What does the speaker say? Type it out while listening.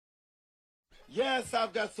Yes,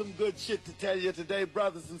 I've got some good shit to tell you today,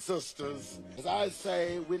 brothers and sisters. As I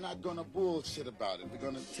say, we're not gonna bullshit about it. We're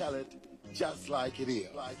gonna tell it just like it is.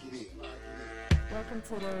 Welcome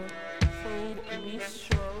to the Fade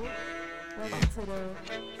Bistro. Welcome to the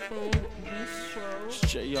Fade Bistro.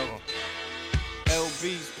 Shit, yo.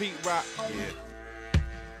 LB's Pete Rock. Welcome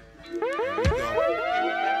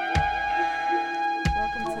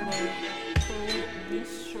to the Fade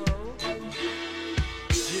Bistro.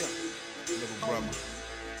 Yeah, little brother.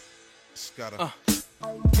 Scutter.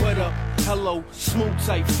 What up? Hello, smooth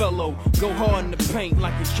type fellow. Go hard in the paint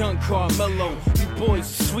like a young Carmelo. You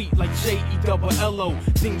boys are sweet like J-E-double-L-O.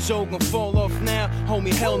 Think Joe gon' fall off now?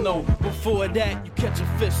 Homie, hell no. Before that, you catch a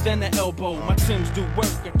fist and an elbow. My Timbs do work,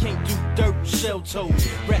 I can't do dirt, shell toes.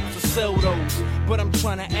 Raps will sell those, but I'm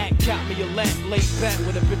tryna act. Cop me a lap, laid back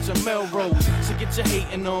with a bitch of Melrose. So get your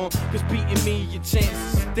hating on, cause beating me, your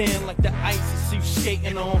chances is thin like the ice you see you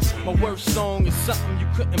skating on. My worst song is something you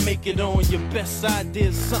couldn't make it on. Your best idea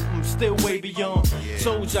is something still way beyond.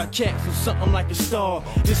 Told y'all cats was something like a star.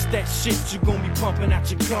 This that shit you gon' be pumping out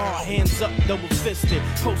your car. Hands up, double fisted,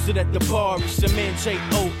 posted at the bar. It's your man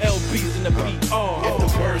J-O-L-B's in the PR. If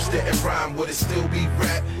the words didn't rhyme, would it still be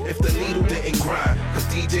rap? If the needle didn't grind, cause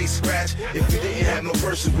DJ scratch. If you didn't have no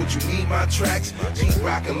verses, would you need my tracks? Pete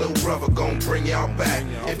Rock and Lil Brother gon' bring y'all back.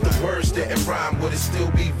 If the words didn't rhyme, would it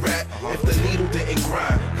still be rap? If the needle didn't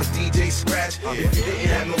grind, cause DJ scratch. If you didn't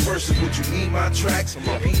have no verses, would you need my tracks?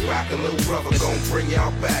 Pete Rock and Lil Brother gon' bring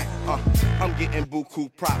y'all back. I'm getting buku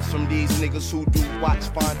props from these niggas who do watch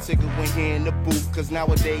fine tickle when he in the booth. Cause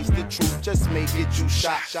nowadays the truth just may get you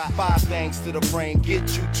shot. 5 things to the brain, get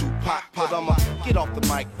you too pop. But I'ma get off the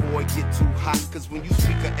mic before it get too hot. Cause when you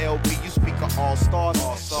speak of LB, you speak of all-stars.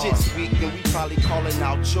 Shit's weak and we probably calling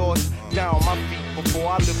out yours. Down on my feet before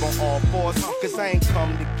I live on all fours. Cause I ain't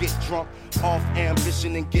come to get drunk off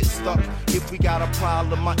ambition and get stuck. If we got a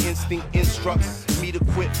problem, my instinct instructs me to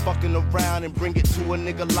quit fucking around and bring it to a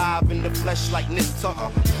nigga live in the flesh like Nip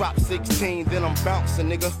Tucker. Drop 16, then I'm bouncing,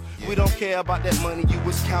 nigga. We don't care about that money you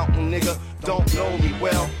was counting, nigga. Don't know me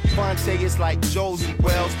well. Fonte is like Josie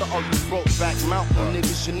Wells, the ugly Brokeback Mountain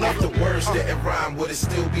niggas, you know. If the words didn't rhyme, would it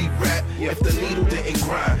still be rap? If the needle didn't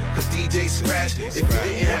grind, cause DJ scratch. If you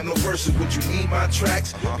didn't have no verses, would you need my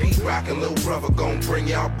tracks? Pete Rock and Lil Brother gon' bring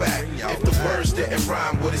y'all back. If the words didn't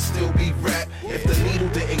rhyme, would it still be rap? If the needle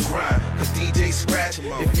didn't grind, cause DJ scratch.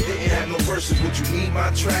 If you didn't have no verses, would you need my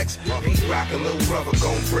tracks? Pete Rock and Lil Brother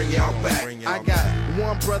gon' bring y'all back. I got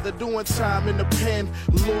one brother doing time in the pen,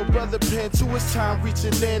 little brother pen to his time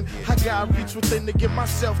reaching in. I gotta reach within to get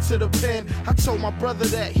myself to the pen. I told my brother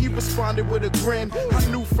that, he responded with a grin. I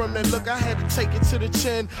knew from that look I had to take it to the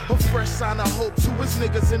chin. A fresh sign of hope to his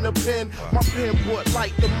niggas in the pen. My pen brought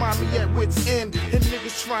light to mommy at wit's end. And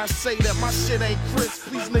niggas try and say that my shit ain't crisp.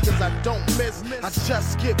 These niggas I don't miss, I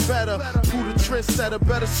just get better. Who the trendsetter,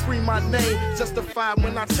 better scream my name. Justified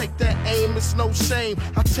when I take that aim, it's no shame.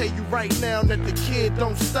 I tell you right now that the kid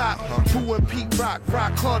don't stop. Who and Pete Rock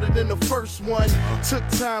harder than the first one. Took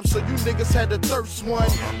time so you niggas had to thirst one.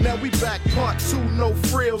 Now we back part 2, no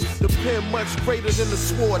frills. The pen much greater than the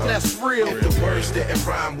sword, that's real. If the words didn't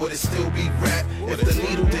rhyme, would it still be rap? If the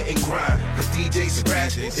needle didn't grind, cause DJ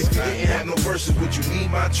scratch. If you didn't have no verses, would you need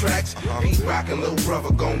my tracks? Pete Rock and Lil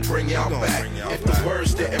Brother gon' bring y'all back. If the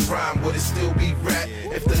words didn't rhyme, would it still be rap?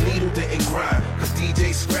 If the needle didn't grind, cause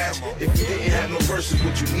DJ scratch. If you didn't have no verses,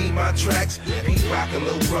 would you need my tracks? Pete Rock and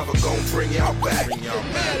Lil Brother gon' bring y'all back.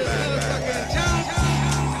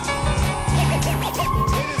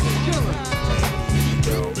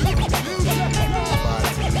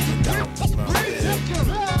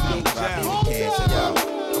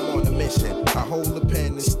 I'm on a mission. I hold the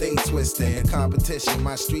pen and stay twisting. The competition,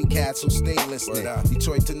 my street cats will stay listening.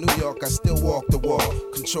 Detroit to New York, I still walk the walk.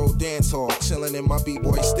 Control dance hall, chilling in my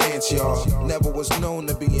b-boy stance, y'all. Never was known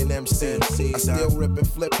to be an MC. I still rip and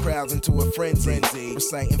flip crowds into a frenzy.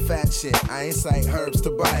 Reciting fat shit, I incite herbs to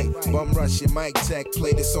bite. Bum rush your mic check,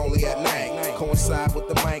 play this only at night. Coincide with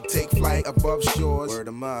the mic, take flight above shores. Word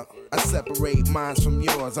 'em up. I separate minds from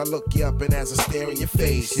yours. I look you up and as I stare in your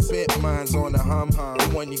face, your bit mine's on the hum, the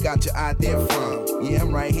one you got your idea from. Yeah,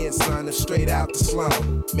 I'm right here, son, it's straight out the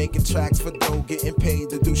slum. Making tracks for dough, getting paid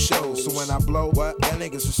to do shows. So when I blow up, y'all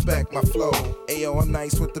niggas respect my flow. Ayo, I'm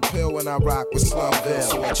nice with the pill when I rock with Slumville.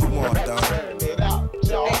 So what you want, dog? Turn it out,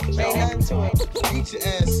 y'all. Ain't nothing to it. Eat your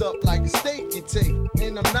ass up like a steak you take.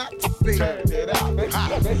 And I'm not the fake. Turn it out.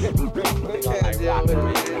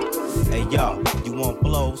 Hey, yo, you want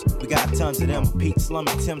blows. We got tons of them. Pete, Slum,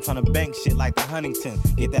 and Tim trying to bank shit like the Huntington.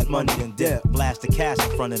 Get that money then dip. Blast the cash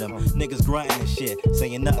in front of them. Niggas grunting and shit.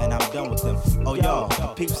 Saying nothing, I'm done with them. Oh,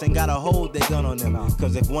 y'all, peeps ain't gotta hold their gun on them.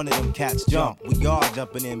 Cause if one of them cats jump, we all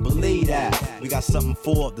jumping in. Believe that. We got something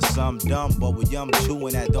for the some dumb, but we young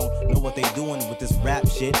chewing that don't know what they doing with this rap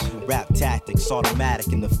shit. Rap tactics, automatic,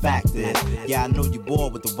 and the fact is, yeah, I know you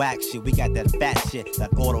bored with the whack shit. We got that fat shit,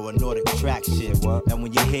 that auto-anordic track shit. And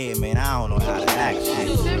when you hear it, man, I don't know how to act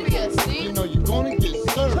shit. Serious, see? You know you're gonna get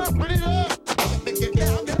served. Put it up. Get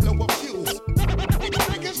down, get no abuse.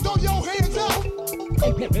 Niggas, throw your hands up.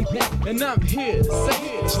 And I'm here to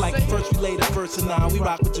say it. It's like first we lay the first and now we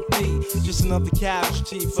rock with your P. Just another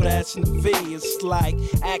casualty for the S and the V. It's like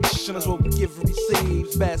action is what we give and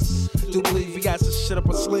receive. Best do believe we got some shit up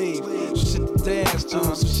our sleeve. Some shit to dance to,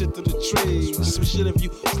 some shit to the trees. Some shit if you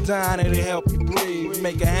dying and it help you breathe.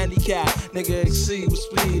 Make a handicap, nigga exceed with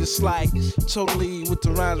speed. It's like totally with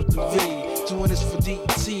the rhymes with the V. Doing this for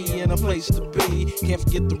DT and a place to be. Can't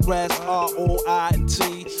forget the rest, R-O-I and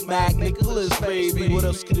T. Mac Nicholas, baby, what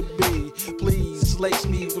else could it be? Please lace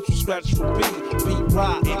me with some scratch for beat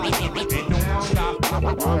rock. Ain't no stop.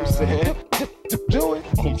 I'm saying, do it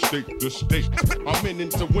from state to state. I'm in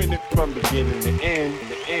to win it from beginning to end.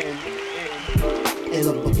 In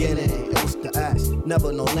the beginning, it was the S.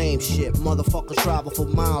 Never no lame shit. Motherfuckers travel for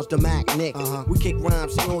miles to Mac Nick. We kick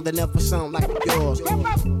rhymes, you know, that never sound like yours.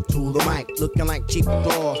 To the mic, looking like cheap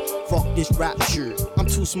doors. Fuck this rap shit. I'm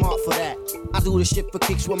too smart for that. I do this shit for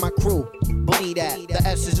kicks with my crew. Believe that. The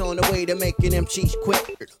S is on the way to making MCs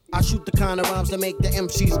quit. I shoot the kind of rhymes that make the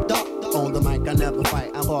MCs duck. On the mic, I never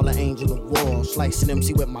fight. I call an angel of war. Slicing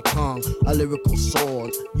MC with my tongue, a lyrical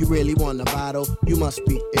sword. You really want a battle? You must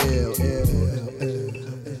be ill.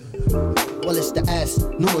 Well, it's the S,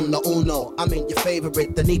 numero uno. I'm in your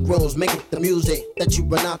favorite, the Negroes make it the music that you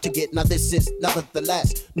run out to get. Now this is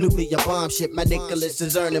nevertheless nuclear bomb shit. My Nicholas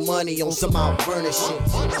is earning money on some Mount Vernon shit.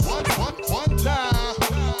 One time.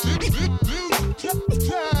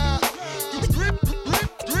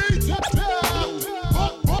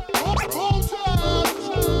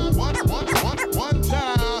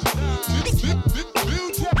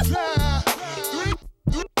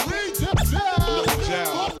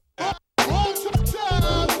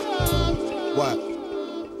 What?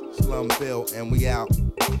 Slum Bill and we out.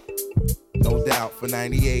 No doubt for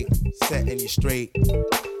 98, setting you straight.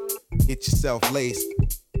 Get yourself laced.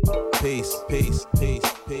 Peace, peace, peace,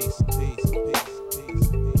 peace, peace, peace, peace.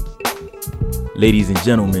 Ladies and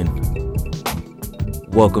gentlemen,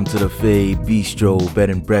 welcome to the Fade Bistro Bed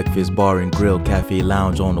and Breakfast Bar and Grill Cafe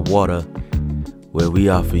Lounge on the water, where we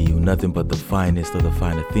offer you nothing but the finest of the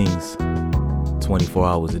finer things. 24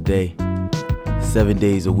 hours a day, 7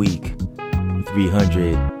 days a week,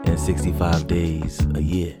 365 days a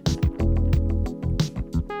year.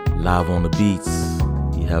 Live on the beats,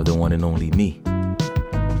 you have the one and only me.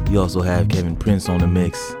 You also have Kevin Prince on the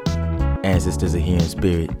mix. Ancestors are here in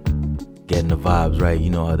spirit, getting the vibes right, you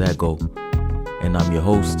know how that go. And I'm your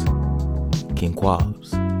host, King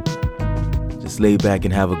Quabs. Just lay back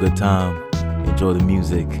and have a good time. Enjoy the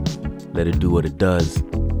music, let it do what it does.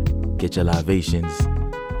 Get your libations,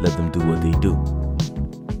 let them do what they do.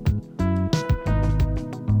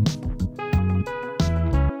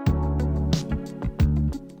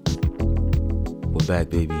 We're back,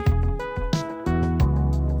 baby.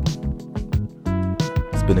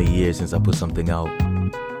 It's been a year since I put something out.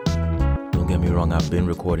 Don't get me wrong, I've been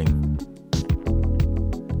recording.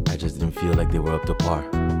 I just didn't feel like they were up to par.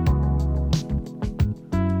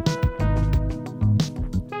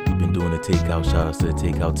 We've been doing the takeout. Shout outs to the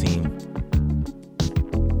takeout team.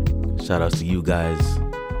 Shout outs to you guys.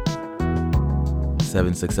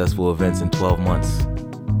 7 successful events in 12 months.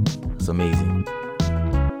 That's amazing.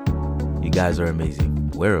 You guys are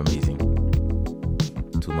amazing. We're amazing.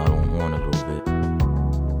 To my own horn a little bit.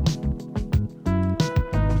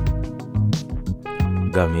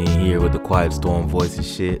 Got me in here with the Quiet Storm voice and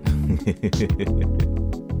shit.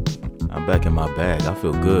 I'm back in my bag. I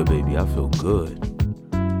feel good, baby. I feel good.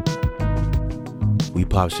 We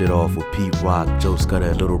pop shit off with Pete Rock, Joe Scudder,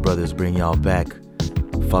 and Little Brothers Bring Y'all Back.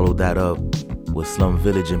 Followed that up with Slum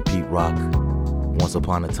Village and Pete Rock, Once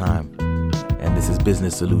Upon a Time. And this is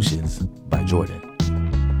Business Solutions by Jordan.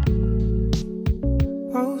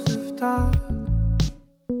 Rose of dark,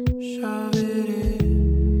 shove it in.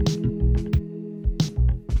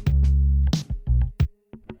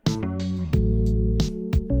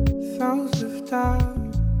 Throes of dark,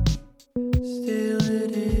 still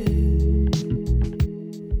it in.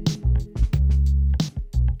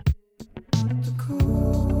 The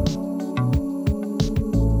cool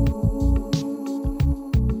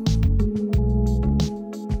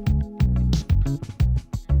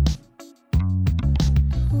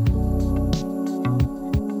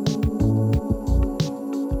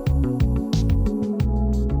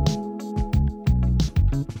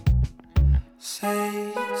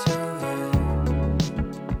say to it.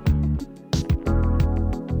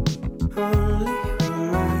 Only a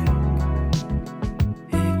mic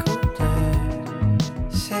equal that.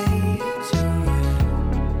 Say to it.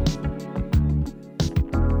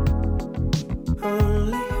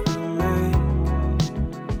 Only a mic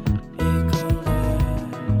equal that.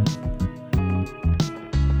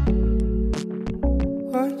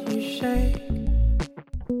 What you shake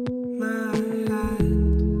my hand.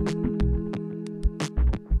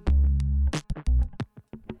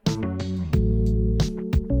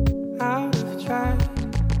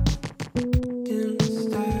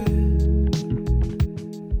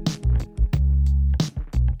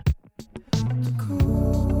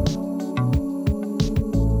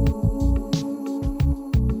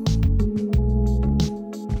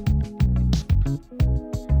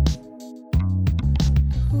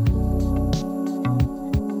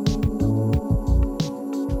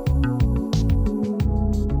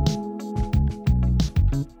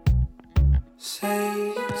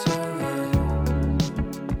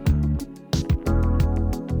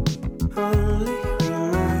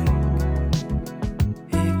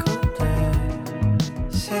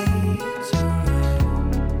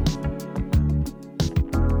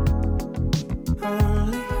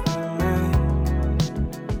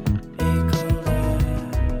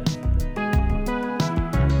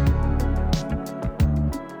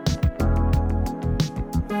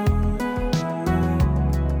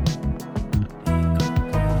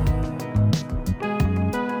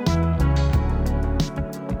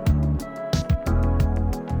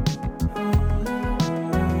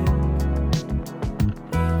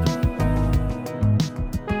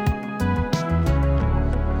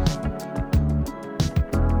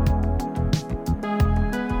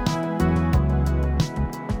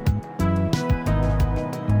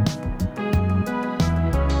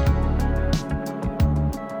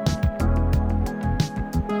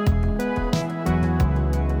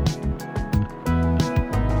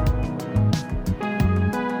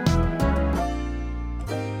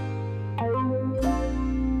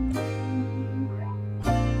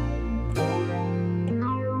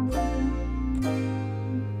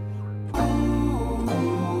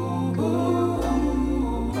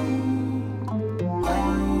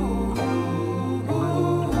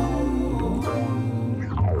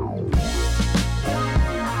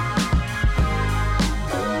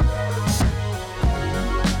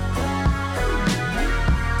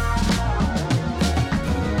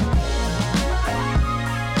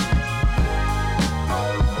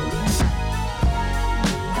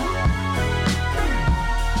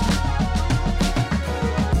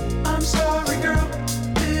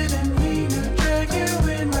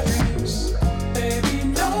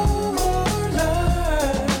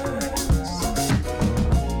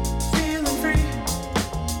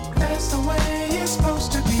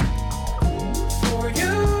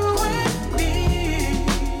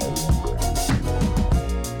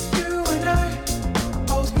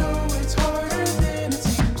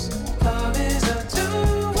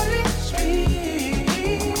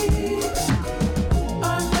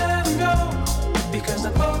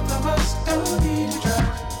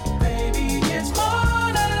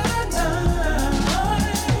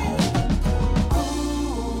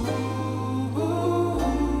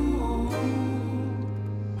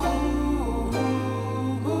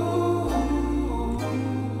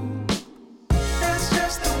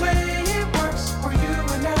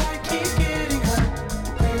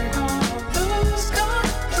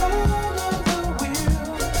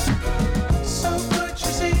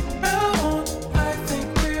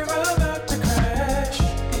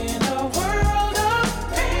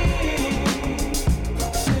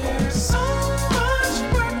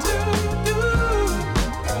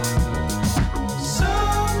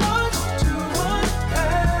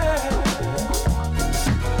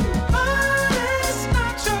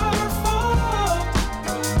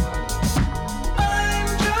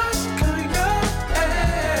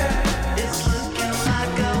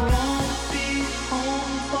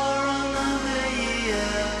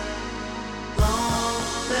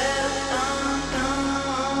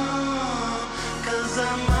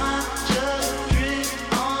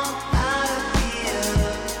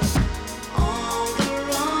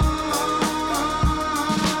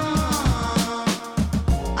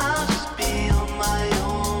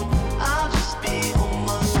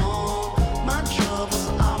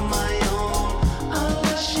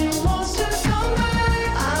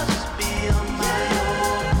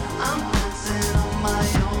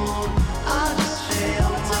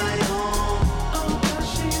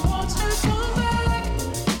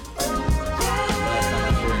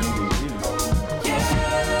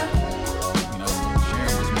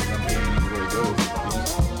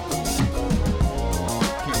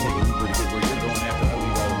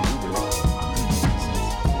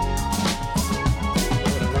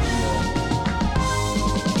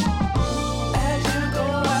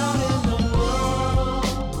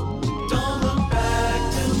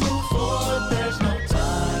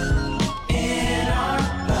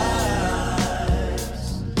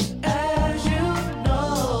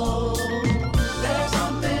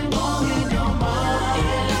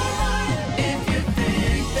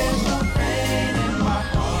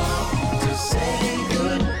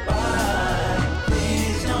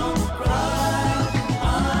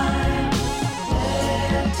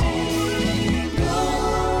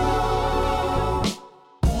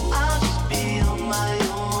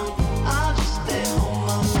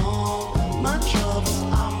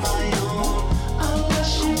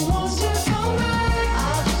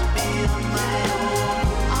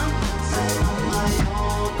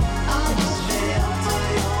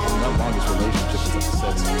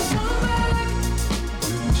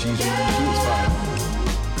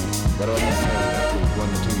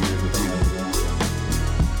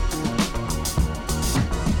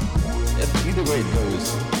 great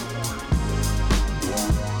news.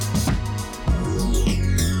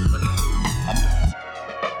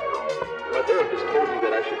 My therapist told me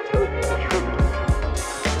that I should tell you the truth.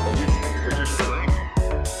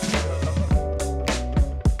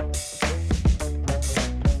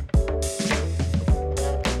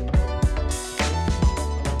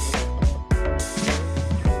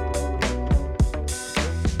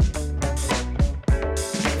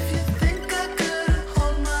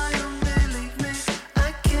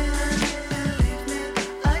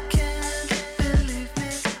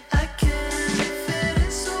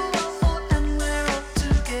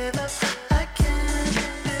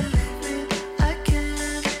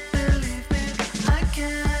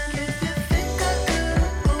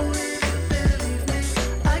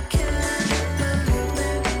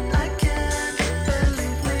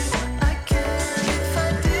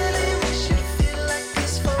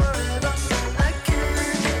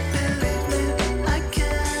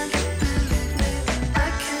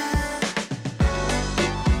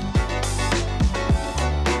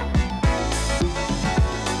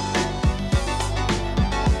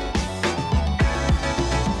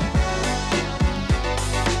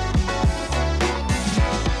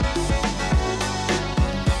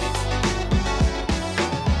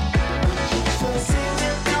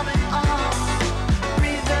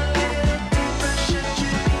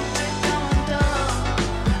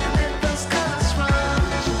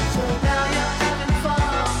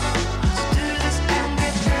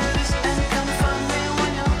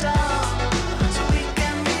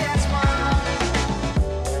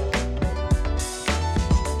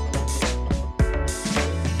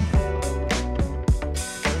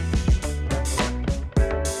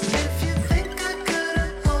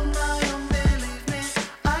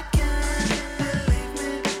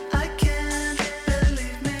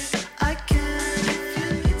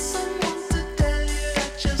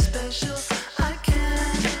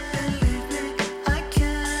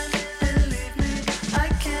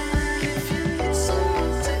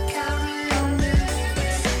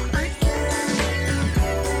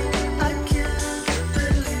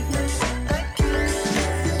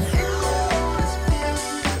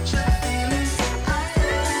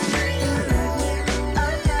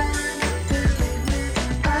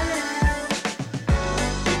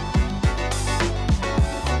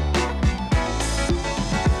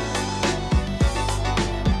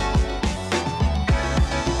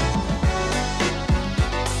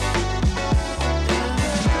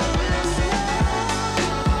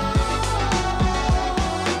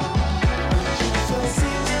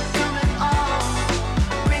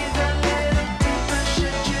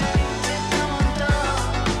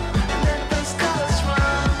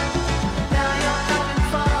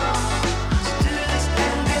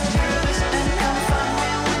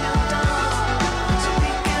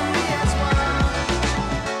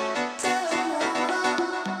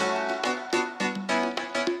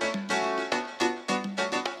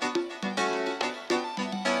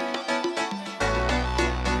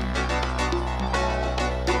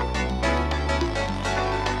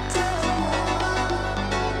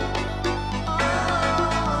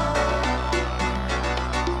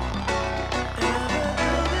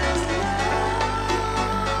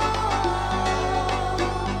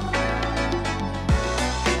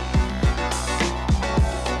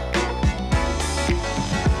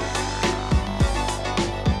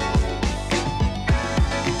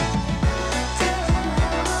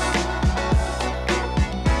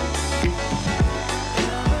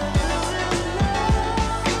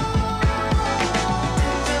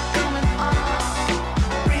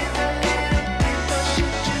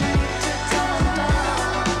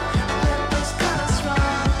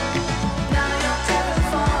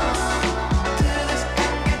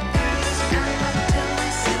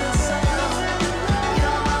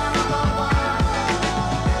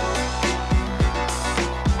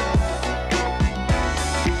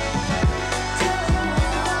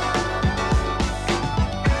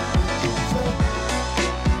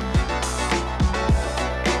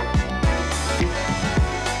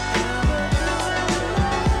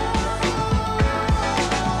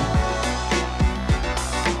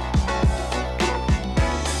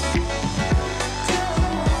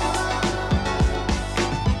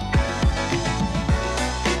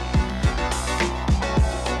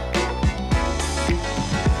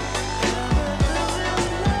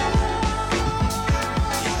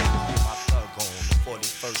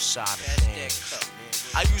 side of things.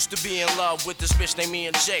 I I used to be in love with this bitch named me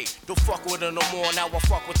and Jay. Don't fuck with her no more, now I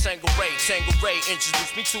fuck with Tango Ray. Tango Ray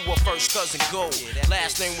introduced me to her first cousin Gold.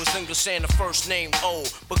 Last name was English and the first name O.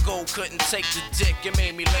 But Gold couldn't take the dick, it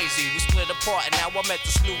made me lazy. We split apart and now I met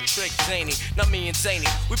this new trick, Zany. Now me and Zany,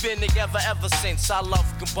 we've been together ever since. Our love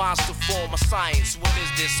combines to form a science. What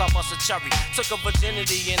is this? I bust a cherry. Took her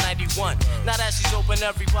virginity in 91. Now that she's open,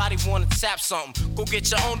 everybody wanna tap something. Go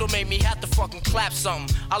get your own, don't make me have to fucking clap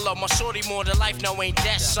something. I love my shorty more than life, now ain't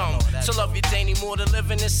that something? To love you, Danny, more than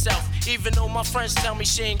living itself. Even though my friends tell me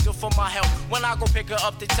she ain't good for my health. When I go pick her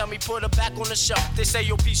up, they tell me put her back on the shelf. They say,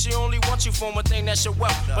 yo, P, she only wants you for one thing, that's your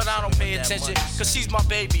wealth. But I don't pay attention, cause she's my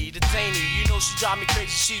baby, the Danny. You know she drive me crazy,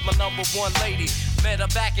 she's my number one lady. Met her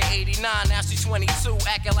back in 89, now she's 22,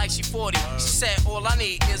 acting like she 40. She said, all I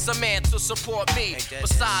need is a man to support me.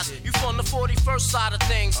 Besides, you from the 41st side of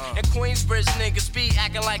things. And Queensbridge niggas be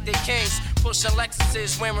acting like they kings. Pushing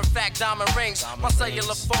Lexuses, wearing fat diamond rings. My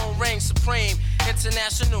cellular phone rings supreme.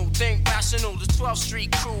 International, think rational. The 12th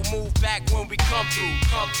Street crew move back when we come through.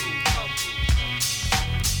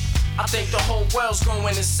 I think the whole world's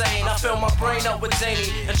going insane. I fill my brain up with Zany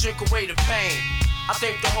and drink away the pain. I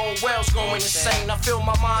think the whole world's going insane. I fill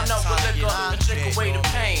my mind up with liquor and drink away the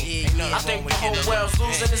pain. I think the whole world's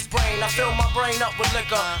losing its brain. I fill my brain up with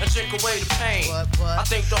liquor and drink away the pain. I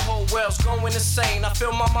think the whole world's going insane. I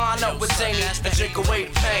fill my mind up with Zany and drink away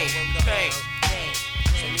the pain.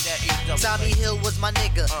 Tommy Hill was my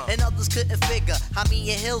nigga, and others couldn't figure how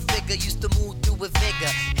me and Hill figure used to move through with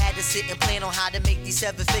vigor. Had to sit and plan on how to make these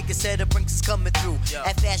 7 figures. Said the Brinks is coming through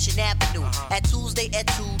at Fashion Avenue. At Tuesday at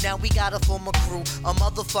 2, now we got a former crew of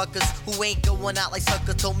motherfuckers who ain't going out like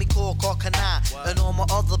sucker. Told me call Kanai and all my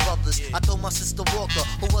other brothers. I told my sister Walker,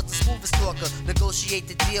 who was the smoothest talker, negotiate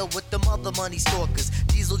the deal with the mother money stalkers.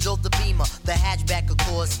 Diesel drove the Beamer, the hatchback of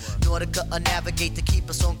course. Nautica a navigate to keep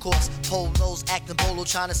us on course. Polos acting bolo,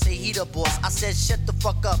 trying to say he the boss. I said shut the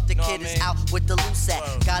fuck up, the kid is out with the loose sack.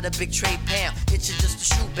 Got a big tray Pam, it's just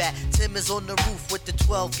a shoe bat. Tim is on the roof with the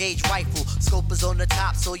 12 gauge rifle. Scope is on the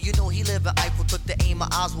top, so you know he live in Eiffel. Took the aim of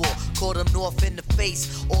Oswald, caught him north in the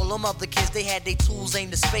face. All them other kids, they had their tools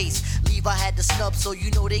aimed to space. Levi had the snub, so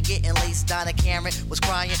you know they getting laced. Donna Cameron was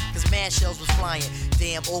crying, cause mad shells was flying.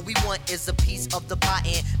 Damn, all we want is a piece of the pie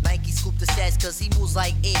and Nike scooped the sets cause he moves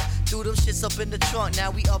like air. Threw them shits up in the trunk, now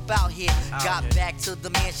we up out here. Got back to the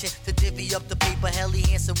mansion to divvy up the paper. Helly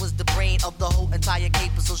Hansen was the brain of the whole entire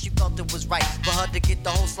caper, so she felt it was right for her to get the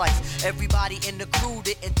whole slice. Everybody in the crew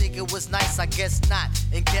didn't think it was nice, I guess not.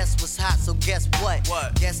 And guess what's hot, so guess what?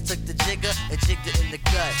 Guess took the jigger and jigged it in the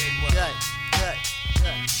gut.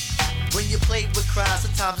 When you play with crowd,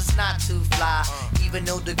 sometimes it's not too fly. Even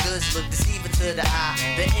though the goods look deceiving to the eye,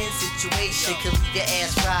 the end situation can leave your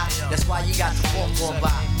ass dry. That's why you got to walk on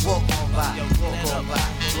by, walk on by, walk on by,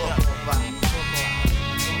 walk on by.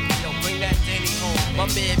 Bring that Danny home. My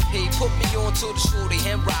man P put me on to the shorty,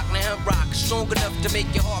 hand rock, now hand rock. Strong enough to make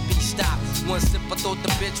your heartbeat stop. One sip, I thought the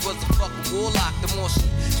bitch was a fucking warlock. The more she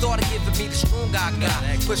started giving me the strong I got.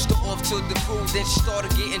 Pushed her off to the crew, then she started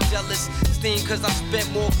getting jealous. Steam cause I spent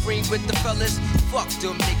more free with the fellas. Fuck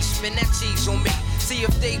them niggas, spin that cheese on me. See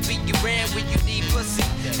if they beat you around when you need pussy.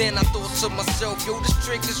 Then I thought to myself, yo, this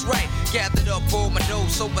trick is right. Gathered up all my dough,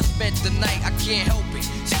 so I spent the night. I can't help it.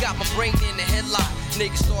 She got my brain in the headlock.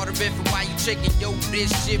 Niggas started riffing while you tricking. Yo, this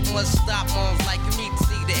shit must stop. Mom's like, you need to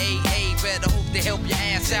see the AA. Better hope they help your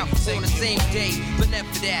ass out on the same day. But never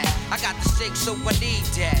that, I got the shake, so I need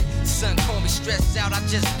that. Son call me stressed out, I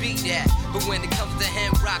just beat that. But when it comes to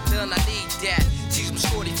hand rock done, I need that. She's my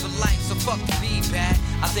shorty for life, so fuck the feedback.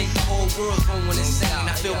 I think the whole world's going insane.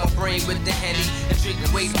 I fill my brain with the Henny and drink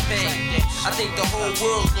away the pain. I think the whole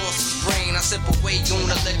world's lost its brain. I sip away on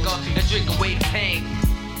the liquor and drink away the pain.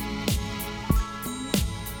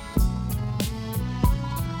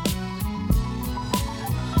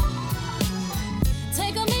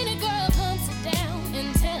 Take a minute, girl, come sit down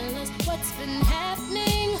and tell us what's been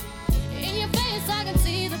happening. In your face, I can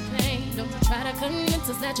see the pain. Don't try to convince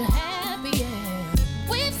us that you're happy, yeah.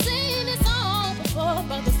 We've seen this all before,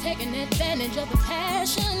 brothers taking advantage of the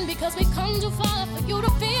passion. Because we come too far for you to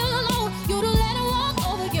feel alone, you to let it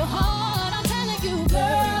walk over your heart. I'm telling you,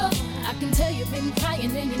 girl, I can tell you've been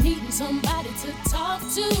crying and you're needing somebody to talk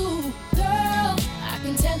to. Girl, I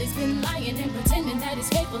can tell he's been lying and pretending that he's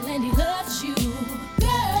faithful and he loves you.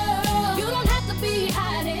 Girl, you don't have to be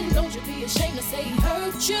hiding, don't you be ashamed to say he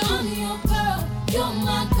hurt you. I'm your girl, you're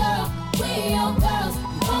my girl, we your girls.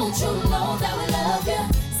 Won't you know that we love you?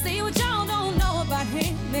 See what y'all don't know about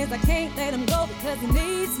him is I can't let him go because he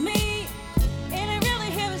needs me. It ain't really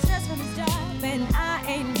him, it's stress from his job, and I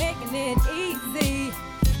ain't making it easy.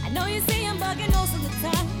 I know you see him bugging most of the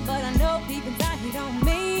time, but I know deep inside he don't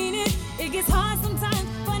mean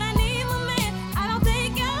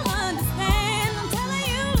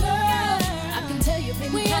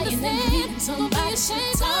somebody to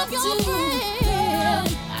talk to. Girl,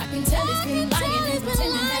 I can tell he's been lying and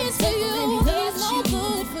pretending that he's faithful and he loves you.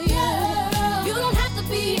 Good for you. You don't have to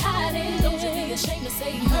be hiding. Don't you be ashamed to say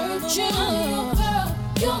he hurt you. I'm your girl,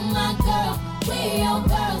 you're my girl, we're your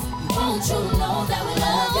girls. Won't you know that we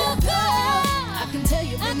love you, girl? I can tell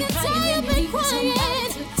you've been crying and you need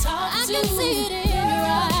somebody to talk to. I can see it in your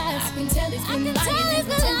eyes. I can tell he's been lying and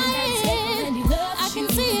pretending that he's faithful and he loves you. I can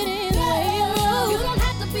see it in the way you move. You don't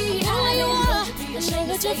have to be hiding. Don't you be ashamed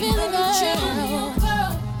to say he hurt you. I'm your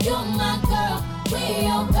girl, you're my girl, we're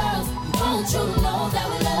your girls. Won't you know that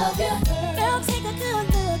we love you? Girl, take a good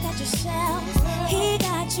look at yourself. He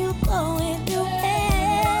got you going through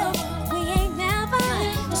hell. We ain't never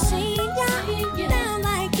seen you down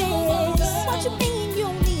like this. What you mean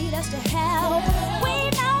you need us to help? We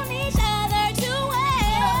don't each other too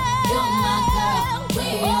well. You're my girl,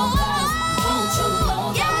 we're your girls. Won't you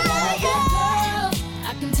know that we love you, girl?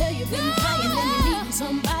 I can tell you've been crying and you need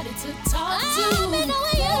somebody to talk to. I've been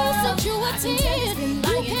knowing you since you were 10. You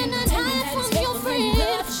cannot hide from your friend.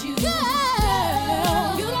 Girl,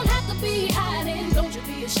 you don't have to be hiding. Don't you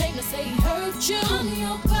be ashamed to say he hurt you. I'm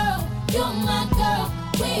your girl, you're my girl,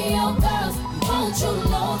 we're your girls. Won't you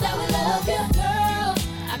know that we love you, girl?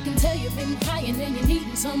 I can tell you've been crying and you're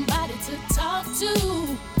needing somebody to talk to.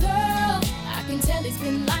 Girl, I can tell he's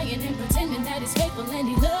been lying and pretending that he's faithful and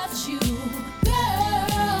he loves you.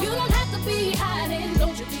 Girl, you don't have to be hiding.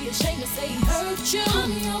 Don't you be ashamed to say he hurt you.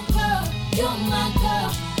 I'm your girl, you're my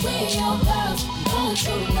girl, we're your girls. Won't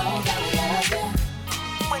you know that we love you?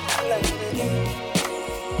 When you love me.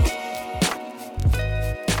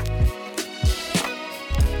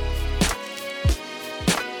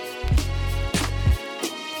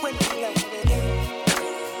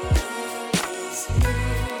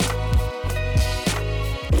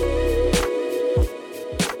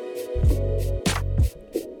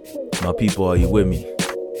 My people, are you with me?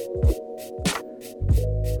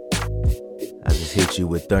 I just hit you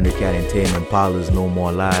with Thundercat and Tame Impala's No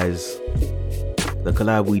More Lies. The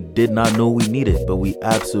collab we did not know we needed, but we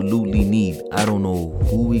absolutely need. I don't know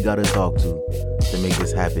who we gotta talk to make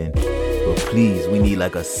this happen. But please, we need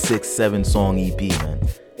like a 6-7 song EP, man.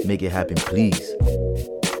 Make it happen, please.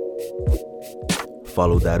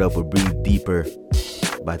 Follow that up with Breathe Deeper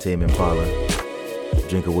by Tame Impala.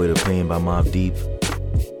 Drink Away the Pain by Mobb Deep.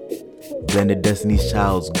 Blended Destiny's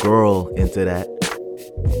Child's Girl into that.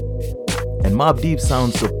 And Mobb Deep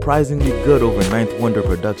sounds surprisingly good over Ninth Wonder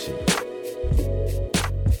production.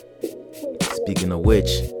 Speaking of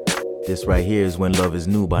which, this right here is When Love Is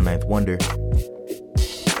New by Ninth Wonder.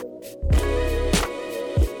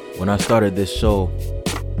 When I started this show,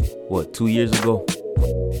 2 years ago,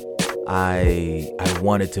 I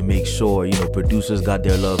wanted to make sure, producers got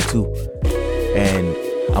their love too. And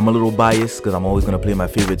I'm a little biased because I'm always going to play my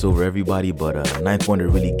favorites over everybody, but Ninth Wonder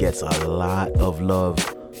really gets a lot of love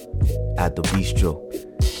at the bistro.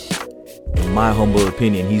 In my humble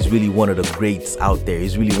opinion, he's really one of the greats out there.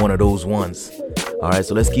 He's really one of those ones. Alright,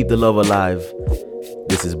 so let's keep the love alive.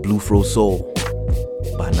 This is Blue Fro Soul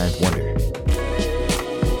by Ninth Wonder.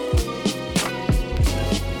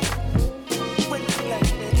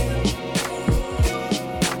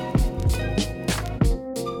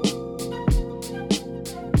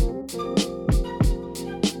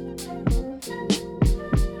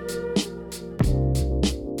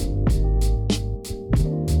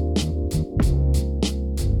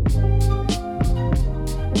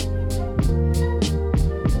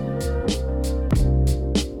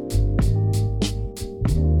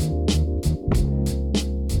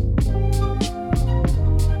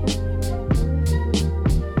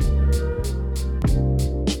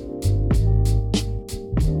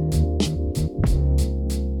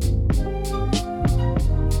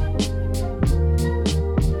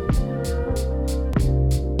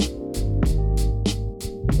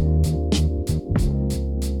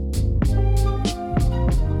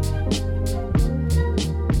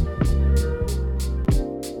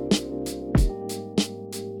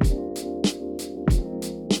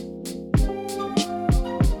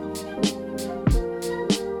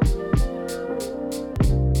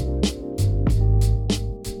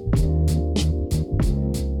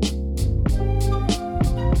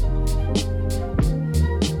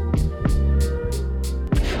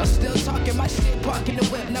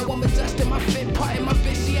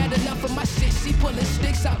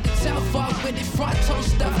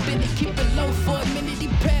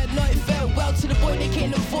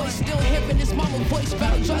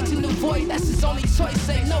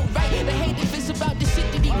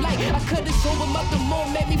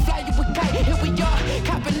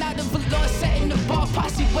 Copping out of a law,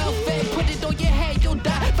 posse welfare, put it on your head, you'll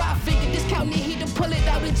die. 5 figure, this count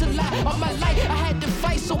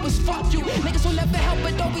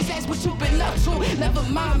always ask what you been up to. Never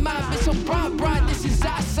mind, bitch, I'm Brian. This is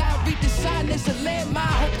our side. Read the sign, it's a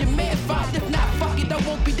landmine. Hope your man find. If not, fuck it, I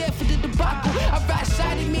won't be there for the debacle. I ride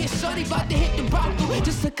side of me and shorty about to hit the brothel.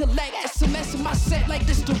 Just to collect SMS in my set like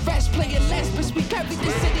this the rest. Playing less, bitch, we carried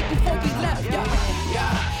the city before we left.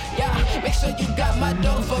 Yeah, make sure you got my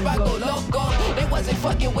dough before I go loco. They wasn't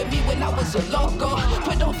fucking with me when I was a loco.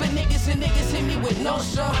 Put on for niggas and niggas hit me with no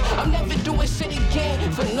show. I'm never doing shit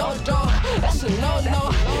again for no dough. That's a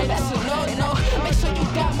no-no, that's a no-no. Make sure you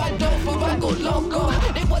got my dough before I go loco.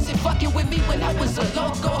 They wasn't fucking with me when I was a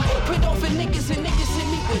loco. Put on for niggas and niggas hit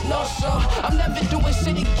me with no show. I'm never doing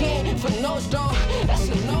shit again for no dough. That's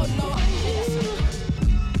a no-no.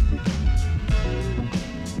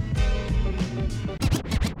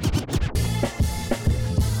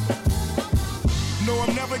 No,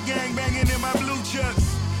 I'm never gangbanging in my blue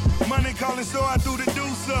chucks. Money calling, so I threw the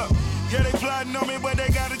deuce up. Yeah, they plotting on me, but they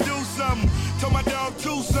gotta do something. Told my dog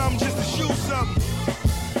to something just to shoot something.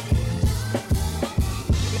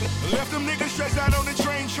 Left them niggas stressed out on the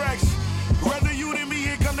train tracks. Rather you than me,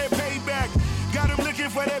 here come that payback. Got them looking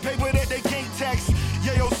for that paper that they can't tax.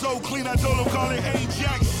 Yeah, yo, so clean, I told them call it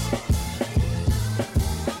Ajax.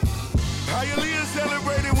 Hialeah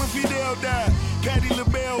celebrated when Fidel died. Patti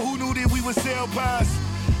LaBelle, who knew that we would sell pies?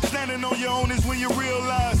 Standing on your own is when you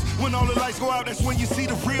realize. When all the lights go out, that's when you see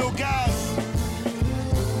the real guys.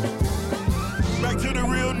 Back to the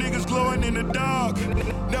real niggas glowing in the dark.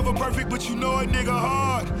 Never perfect, but you know a nigga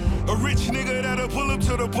hard. A rich nigga that'll pull up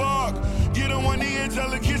to the park. Get on one knee and tell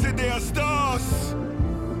the kids that they are stars.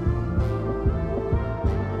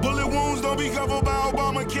 Bullet wounds don't be covered by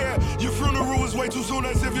Obamacare. Your funeral was way too soon,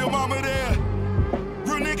 as if your mama there.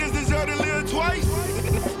 Real niggas deserve to live twice.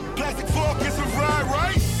 Plastic fork and some fried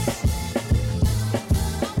rice.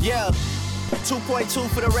 Yeah, 2.2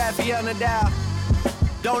 for the Raphael Nadal.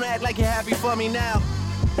 Don't act like you're happy for me now.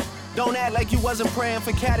 Don't act like you wasn't praying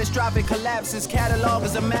for catastrophic collapses. Catalog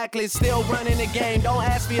is immaculate, still running the game. Don't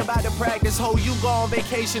ask me about the practice. Ho, you go on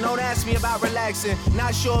vacation. Don't ask me about relaxing.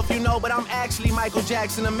 Not sure if you know, but I'm actually Michael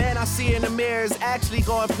Jackson. The man I see in the mirror is actually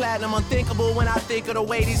going platinum. Unthinkable when I think of the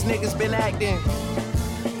way these niggas been acting.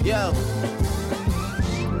 Yo,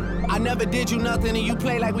 I never did you nothing and you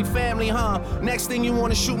play like we family, huh? Next thing you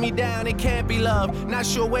wanna shoot me down, it can't be love. Not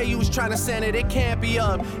sure where you was trying to send it can't be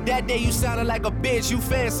up. That day you sounded like a bitch, you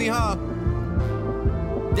fancy, huh?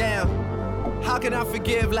 Damn, how can I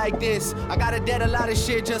forgive like this? I gotta debt a lot of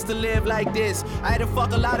shit just to live like this. I had to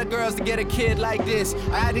fuck a lot of girls to get a kid like this.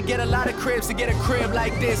 I had to get a lot of cribs to get a crib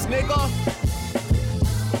like this, nigga.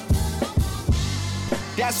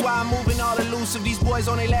 That's why I'm moving all elusive. These boys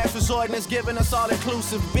on their last resort and it's giving us all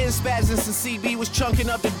inclusive. Been spazzing since CB was chunking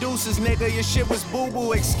up the deuces, nigga. Your shit was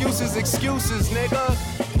boo-boo. Excuses, nigga.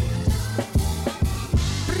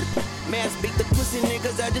 Man, I speak the pussy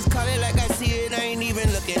niggas, I just call it like I see it, I ain't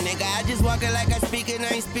even looking, nigga. I just walk it like I speak it,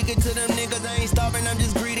 I ain't speaking to them niggas. I ain't starving, I'm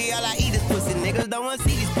just greedy, all I eat is pussy niggas. Don't wanna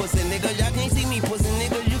see these pussy niggas, y'all can't see me pussy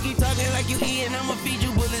niggas. You keep talking like you eating, I'ma feed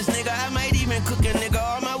you bullets, nigga. I might even cook a nigga,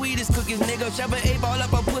 all my weed is cookies, nigga. Shove an 8-ball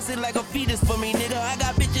up a pussy like a fetus for me, nigga. I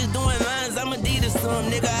got bitches doing lines, I'm Adidas to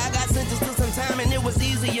them, nigga. I got sentenced to some time and it was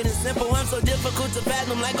easier than simple. I'm so difficult to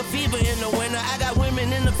fathom like a fever in the winter. I got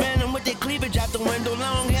women in the phantom with their cleavage out the window.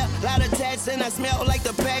 Long hair, lot of tats, and I smell like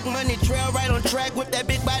the pack. Money trail right on track with that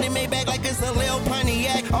big body made back like it's a Lil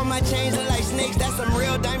Pontiac. All my chains are like snakes, that's some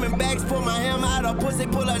real diamond backs. Pull my hammer out of pussy,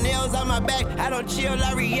 pull her nails on my back. I don't chill,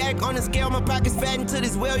 I react. On the scale, my pockets fat into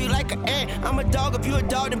this well, you like an ant. I'm a dog, if you a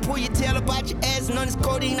dog, then pull your tail up out your ass. And on this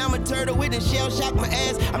codeine, I'm a turtle with a shell shock my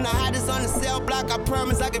ass. I'm the hottest on the cell block, I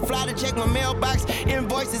promise I can fly to check my mailbox.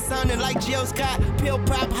 Invoices sounding like Jill Scott. Pill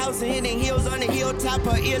pop, house and hitting heels on the hilltop.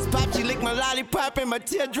 Her ears pop, she lick my lollipop and my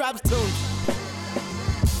teardrops too.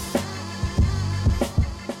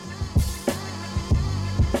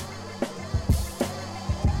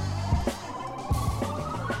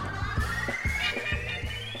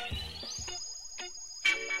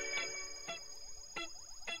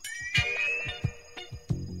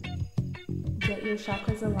 Get your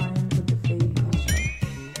chakras aligned with the Fade Beast Show.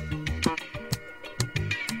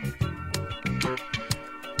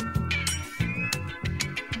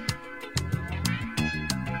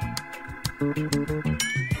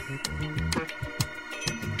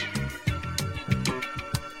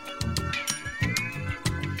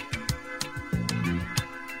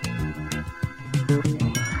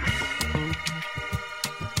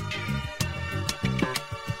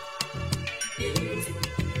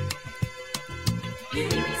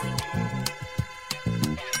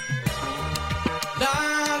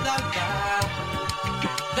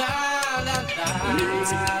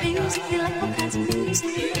 Music, you like all kinds of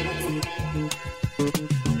music.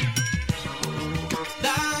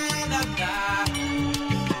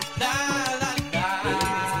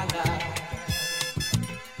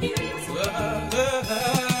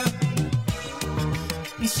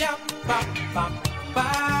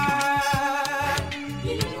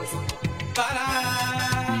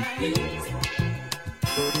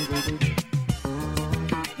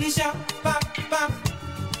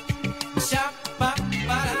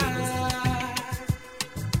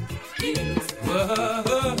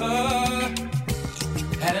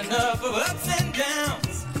 Had enough of ups and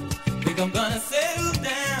downs. Think I'm gonna settle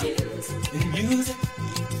down in music.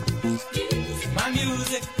 My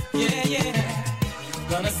music, yeah, yeah.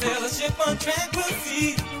 Gonna sail a ship on tranquil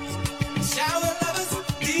sea. Shower lovers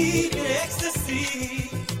deep in ecstasy.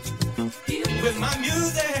 With my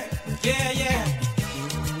music, yeah, yeah.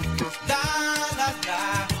 La la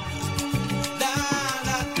la. La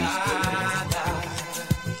la la la.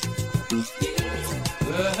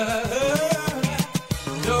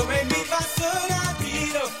 Do re mi fa sol la ti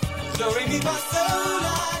do. Do re mi fa sol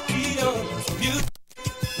la ti do.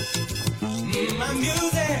 My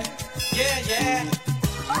music, yeah, yeah.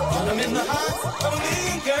 When I'm in the hearts of a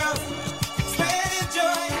million girls, spreading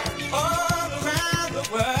joy all around the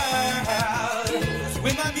world.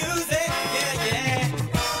 With my music, yeah, yeah.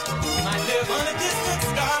 Might live on a distant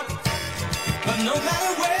star, but no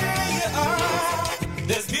matter where you are,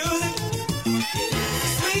 there's music,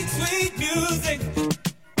 sweet, sweet music.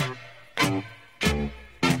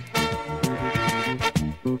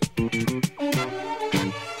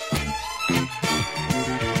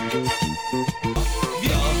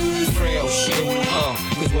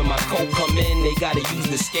 Cause when my coat come in, they gotta use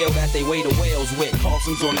the scale that they weigh the whales with.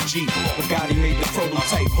 Carson's on the Jeep, Bugatti made the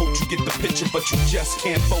prototype. Hope you get the picture, but you just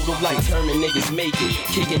can't photo light. Determined niggas make it,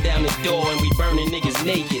 kicking down the door and we burning niggas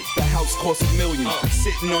naked. The house costs $1 million,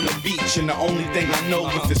 sitting on the beach, and the only thing I know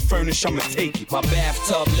if it's furnished, I'ma take it. My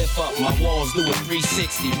bathtub lift up, my walls do a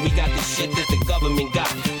 360. We got the shit that the government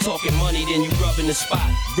got. Talking money, then you rubbing the spot.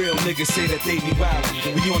 Real niggas say that they be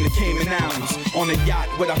wildin'. We on the Cayman Islands, on a yacht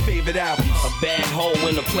with our favorite albums. A bad hoe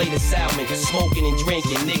in a plate of salmon, smoking and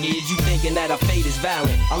drinking. Nigga, is you thinking that our fate is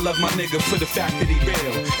violent? I love my nigga for the fact that he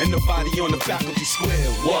real, and nobody on the faculty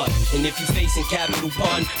square. What? And if you facing capital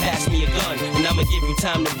pun, pass me a gun, and I'ma give you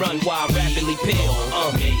time to run while I rapidly peel.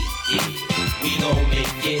 Make it. We gon'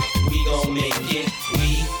 make it. We gon' make it.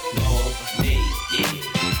 We gon' make it.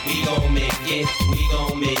 We gon' make it. We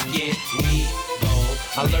gon' make it. We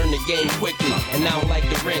I learned the game quickly, and I don't like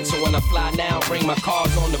the rent, so when I fly now, bring my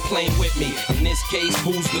cars on the plane with me. In this case,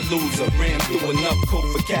 who's the loser? Ran through enough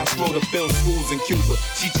coke for Castro to build schools in Cuba.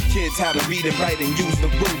 Teach your kids how to read and write and use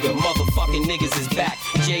the Ruger. Motherfucking niggas is back,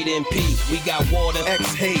 Jada and P. We got water,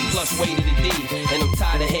 X-Haze, plus way to the D. And I'm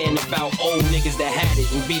tired of hearing about old niggas that had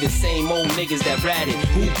it and be the same old niggas that ratted.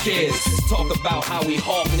 Who cares? Talk about how we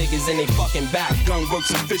hawk niggas and they fucking back. Gun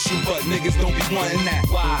works official, but niggas don't be wanting that.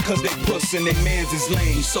 Why? Cause they puss and they mans is lame.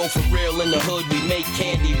 We so for real in the hood, we make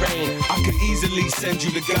candy rain. I could easily send you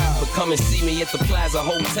the guy, but come and see me at the Plaza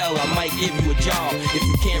Hotel. I might give you a job. If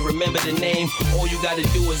you can't remember the name, all you gotta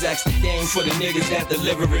do is ask the dame for the niggas that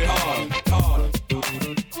deliver it hard.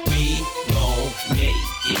 We gon' make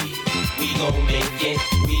it. We gon' make it.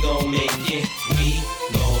 We gon' make it. We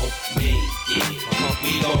gon' make it.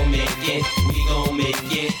 We gon' make it. We gon'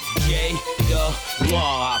 make it. J.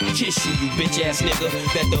 I'll kiss you, you bitch ass nigga.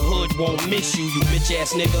 Bet the hood won't miss you, you bitch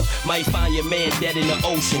ass nigga. Might find your man dead in the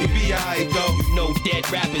ocean. Be alright though. You know dead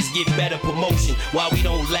rappers get better promotion. Why we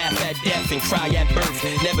don't laugh at death and cry at birth.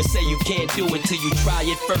 Never say you can't do it till you try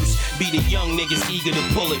it first. Be the young niggas eager to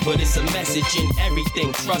pull it, but it's a message in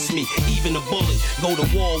everything. Trust me, even a bullet. Go to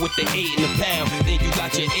war with the 8 and the pound. Think you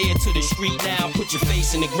got your ear to the street now? Put your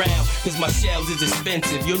face in the ground, cause my shells is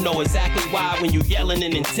expensive. You'll know exactly why when you yelling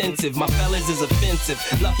and intensive. My fellas is offensive.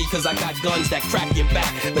 Lucky cause I got guns that crack your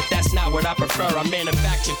back, but that's not what I prefer. I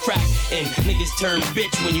manufacture crack, and niggas turn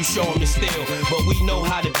bitch when you show them the steel. But we know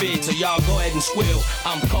how to bid, so y'all go ahead and squill.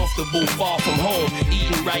 I'm comfortable, far from home,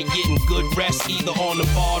 eating right, getting good rest, either on the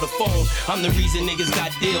bar or the phone. I'm the reason niggas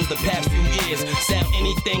got deals the past few years. Sound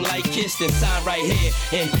anything like Kiss, then sign right here.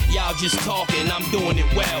 And y'all just talking, I'm doing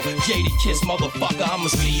it well. Jada Kiss, motherfucker, I'ma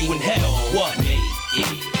see you in hell. What?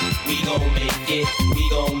 We gon' make it. We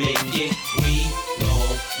gon' make it. We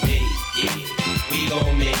gon' make it. We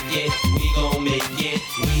gon' make it. We gon' make it.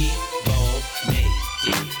 We gon' make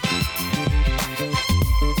it.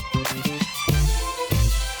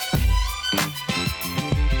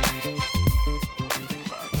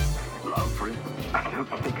 Love free.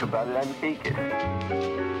 Think about it and take it.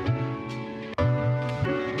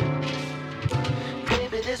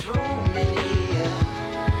 Baby, there's room in here.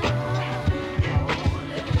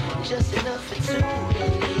 Just enough for two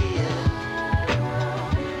in here.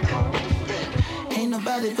 Ain't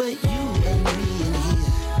nobody but you and me in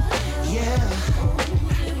here. Yeah.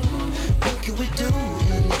 What can we do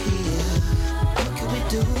in here?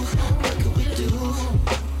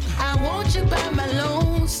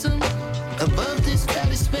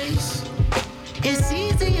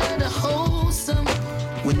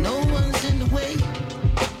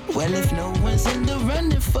 Well, if no one's in the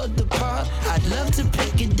running for the part, I'd love to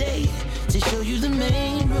pick a day to show you the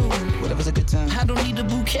main room. Whatever's a good time. I don't need a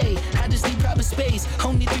bouquet, I just need proper space.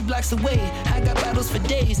 Only 3 blocks away, I got bottles for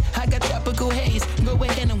days. I got tropical haze, go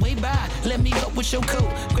ahead and wave by. Let me help with your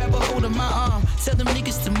coat, grab a hold of my arm. Tell them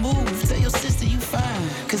niggas to move, tell your sister you fine.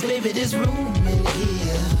 Cause baby, there's room in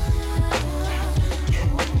here.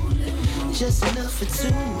 Just enough for 2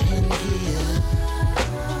 in here.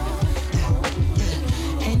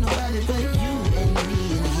 Ain't nobody but you and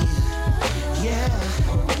me in here. Yeah.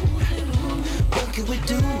 What can we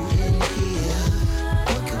do in here?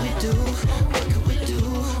 What can we do? What can we do?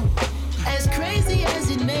 As crazy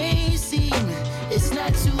as it may seem, it's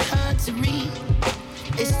not too hard to read.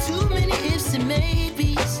 It's too many ifs and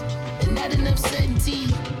maybes, and not enough certainty.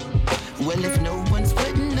 Well, if no one's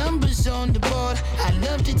putting numbers on the board, I'd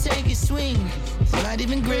love to take a swing. Might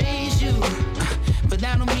even graze you, but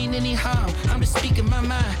I don't mean any harm. I'm just speaking my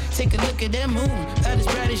mind. Take a look at that moon, about as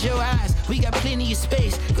bright as your eyes. We got plenty of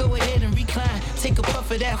space, go ahead and recline. Take a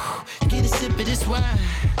puff of that, get a sip of this wine.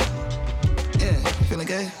 Yeah, feeling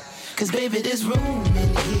good? Cause baby, there's room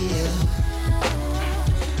in here.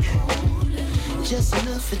 Just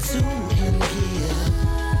enough for 2 in here.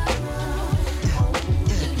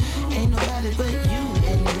 Ain't nobody but you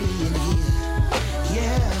and me in here.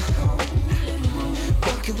 Yeah.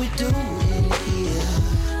 What can we do in here?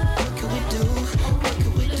 What can we do? What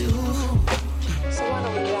can we do? So why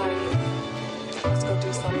don't we get out of here? Let's go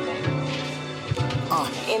do something.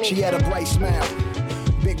 She had a bright smile.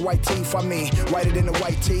 Big white teeth, I mean, whiter than the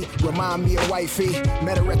white tee. Remind me of wifey.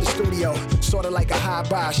 Met her at the studio, sorta like a high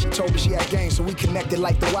buy. She told me she had game, so we connected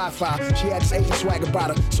like the Wi-Fi. She had this Asian swag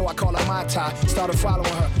about her, so I call her my tie. Started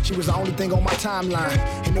following her, she was the only thing on my timeline.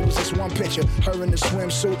 And there was this one picture, her in the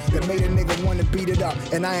swimsuit, that made a nigga wanna beat it up.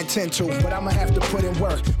 And I intend to, but I'ma have to put in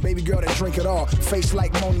work. Baby girl that drink it all, face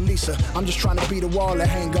like Mona Lisa. I'm just trying to beat a wall that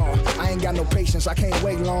hang on. I ain't got no patience, I can't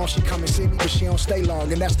wait long. She come and see me, but she don't stay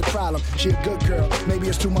long, and that's the problem. She a good girl, maybe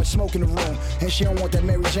it's too much smoke in the room, and she don't want that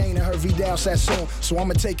Mary Jane and her Vidal Sassoon. So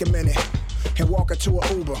I'ma take a minute and walk her to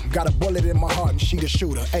an Uber. Got a bullet in my heart and she the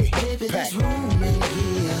shooter. Hey, baby, pack. there's room in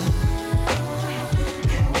here.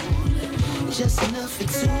 Just enough for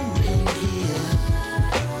 2 in here.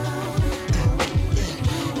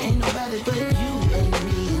 Ain't nobody but you and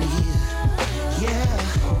me in here. Yeah.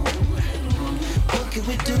 What can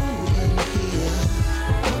we do in here?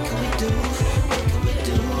 What can we do? What can we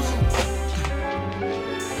do?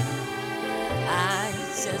 I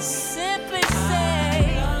just simply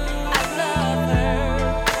say I love her.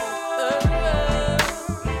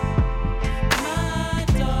 My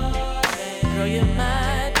darling. Girl, you're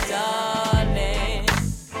my darling.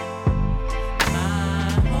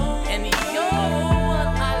 And you're the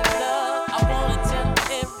one I love. I wanna tell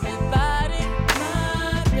everybody.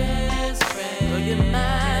 My best friend. Girl, you're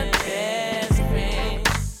my best friend.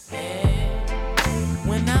 Yeah.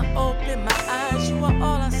 When I open my eyes, you are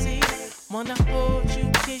all I see. Wanna hold you,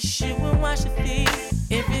 kiss you, and wash your feet.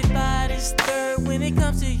 Everybody's third when it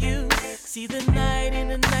comes to you. See the night in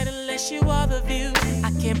the night unless you are the view.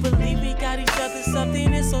 I can't believe we got each other,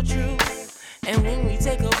 something is so true. And when we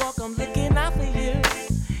take a walk, I'm looking out for you.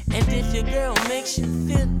 And if your girl makes you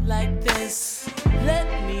feel like this, let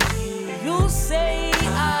me hear you say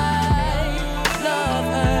I love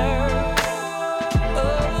her.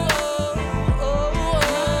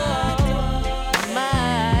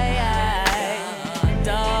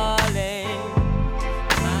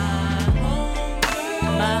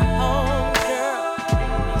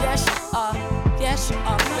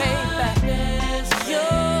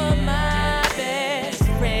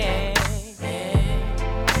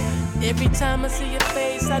 Every time I see your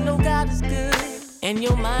face, I know God is good. And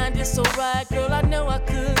your mind is so right, girl, I know I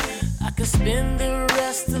could. I could spend the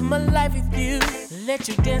rest of my life with you. Let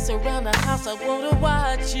you dance around the house, I wanna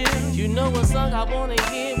watch you. You know what song I wanna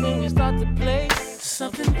hear when we start to play?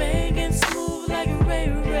 Something big and smooth like a Ray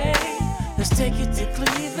Ray. Let's take it to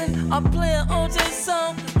Cleveland. I'll play an OJ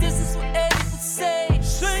song. This is what Eddie would say.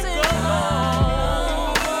 Sing along.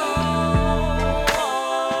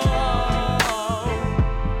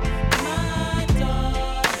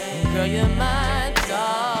 Girl, you're my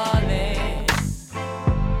darling.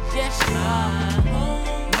 Yes, you are.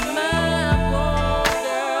 My home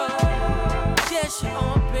girl. Yes, you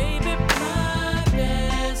are, baby. My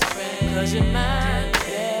best friend. 'Cause you're my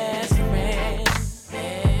best friend.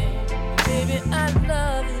 Yeah. Baby, I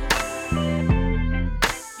love you.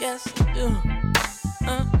 Yes, I do.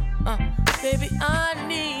 Baby, I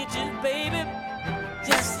need you, baby.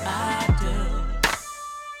 Yes, I do.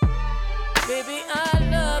 Baby, I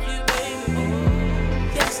love you, baby.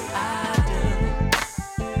 Yes, I do.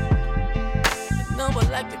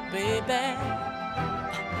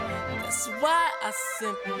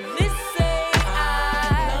 simply say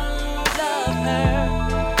I love her.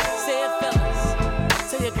 Say it, fellas.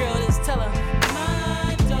 Tell your girl this, tell her.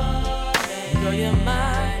 My darling. Girl, you're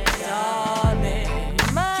my darling.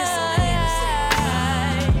 Kiss on the hand and say,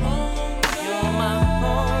 my home girl. You're my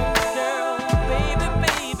home girl. Baby,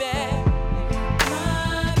 baby.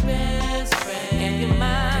 My best friend. And you're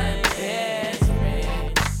my best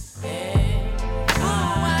friend. Yeah.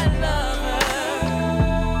 Oh, I love her.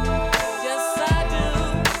 Yes, I do.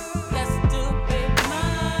 Yes, I do, baby.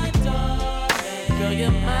 My darling. Girl,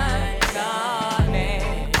 you're my darling.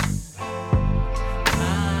 My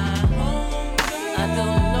home girl. I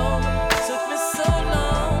don't know. Took me so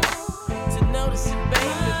long to notice it,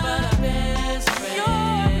 baby, but I'm best friend.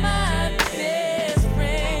 You're my best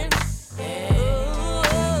friend.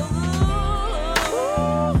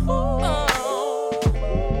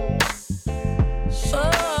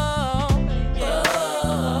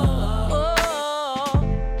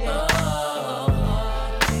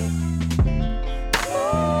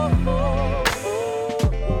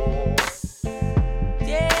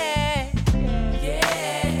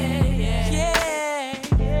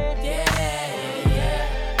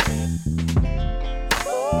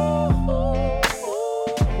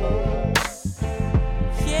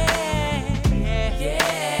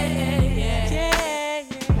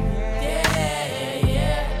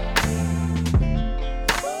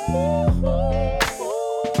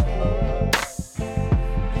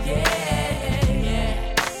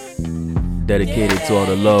 Dedicated to all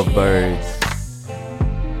the lovebirds.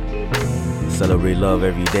 Celebrate love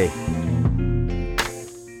every day.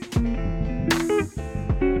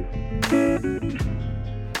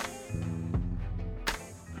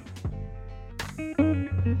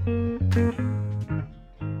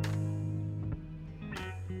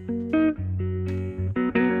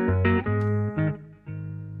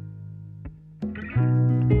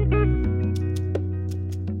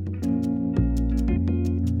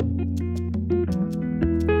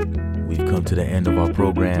 We've come to the end of our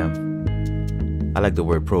program. I like the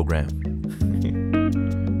word program.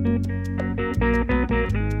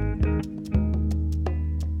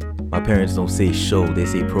 My parents don't say show, they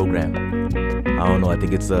say program. I don't know, I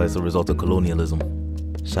think it's a result of colonialism.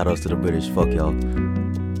 Shout outs to the British, fuck y'all.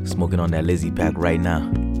 Smoking on that Lizzie pack right now.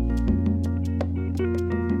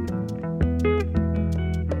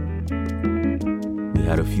 We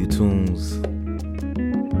had a few tunes.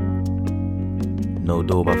 No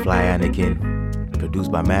Dough by Fly Anakin,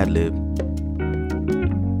 produced by Madlib.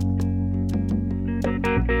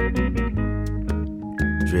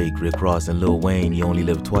 Drake, Rick Ross, and Lil Wayne, You Only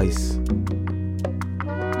Live Twice.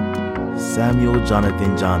 Samuel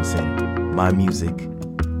Jonathan Johnson, My Music.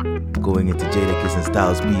 Going into Jadakiss and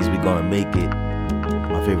Styles P's, We Gonna Make It.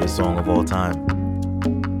 My favorite song of all time.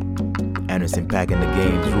 Anderson .Paak in the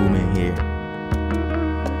Game's Room in here.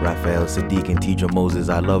 Raphael Sadiq and Tidra Moses,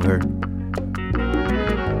 I Love Her.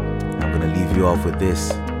 I'm gonna leave you off with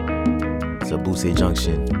this. Sabuse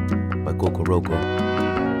Junction by Kokoroko.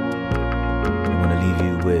 I'm gonna leave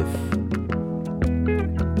you with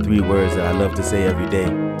 3 words that I love to say every day.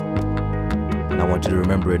 And I want you to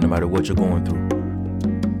remember it no matter what you're going through.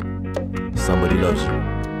 Somebody loves you.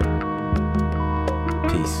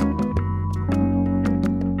 Peace.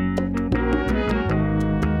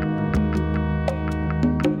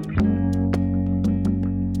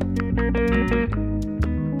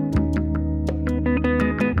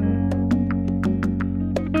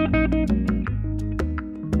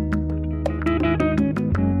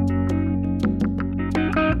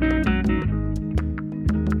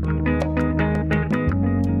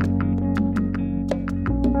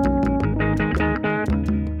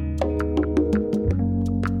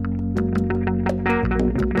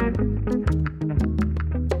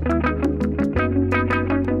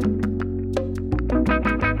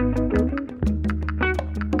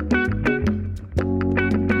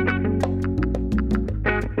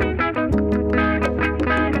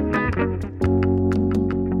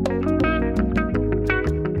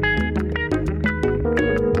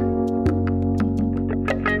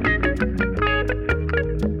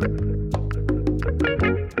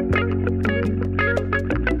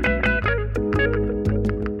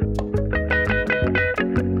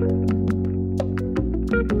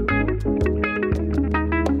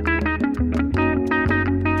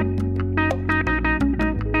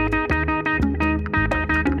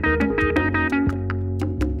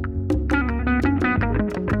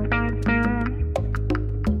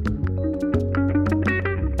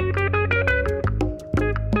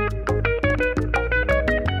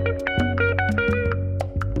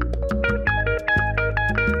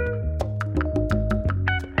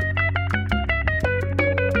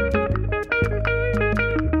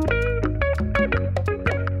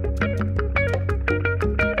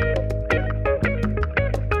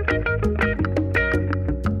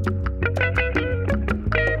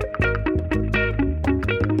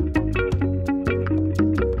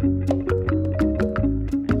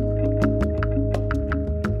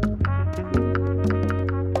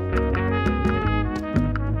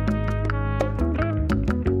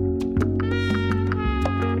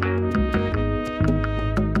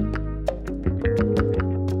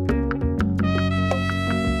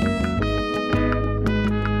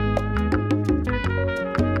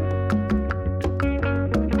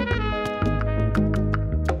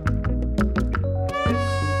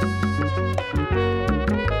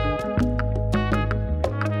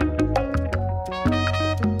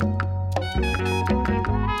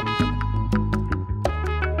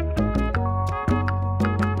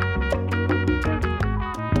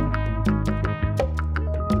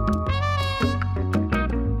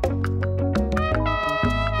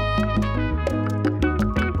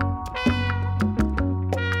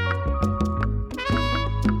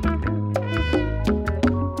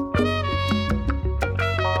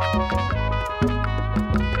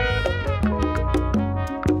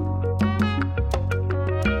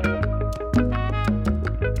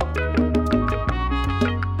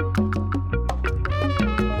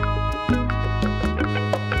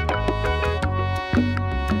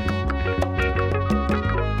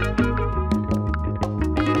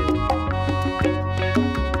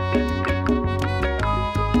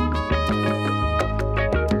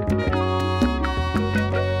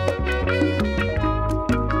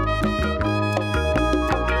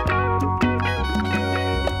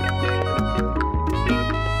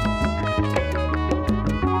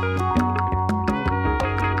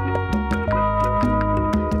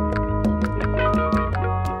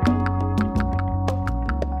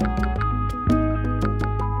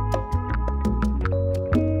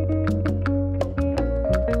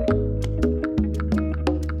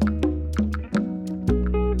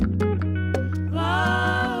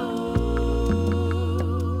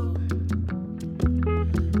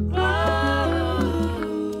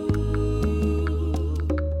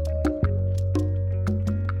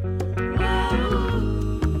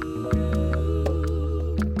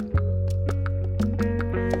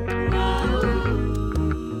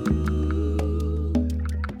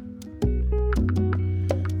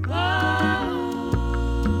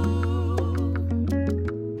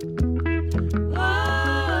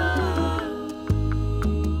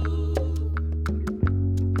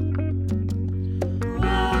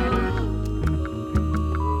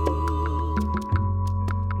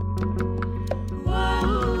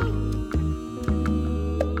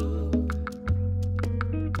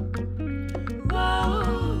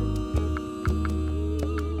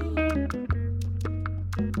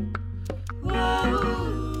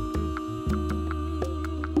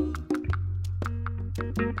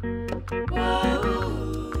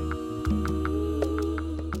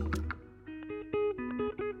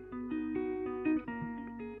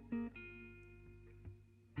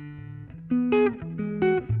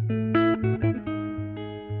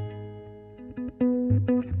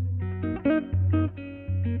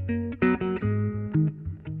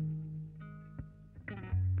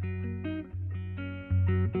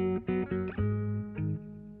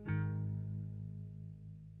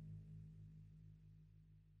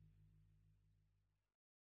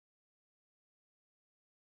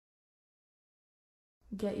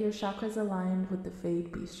 Get your chakras aligned with the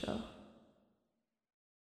Fade Bistro.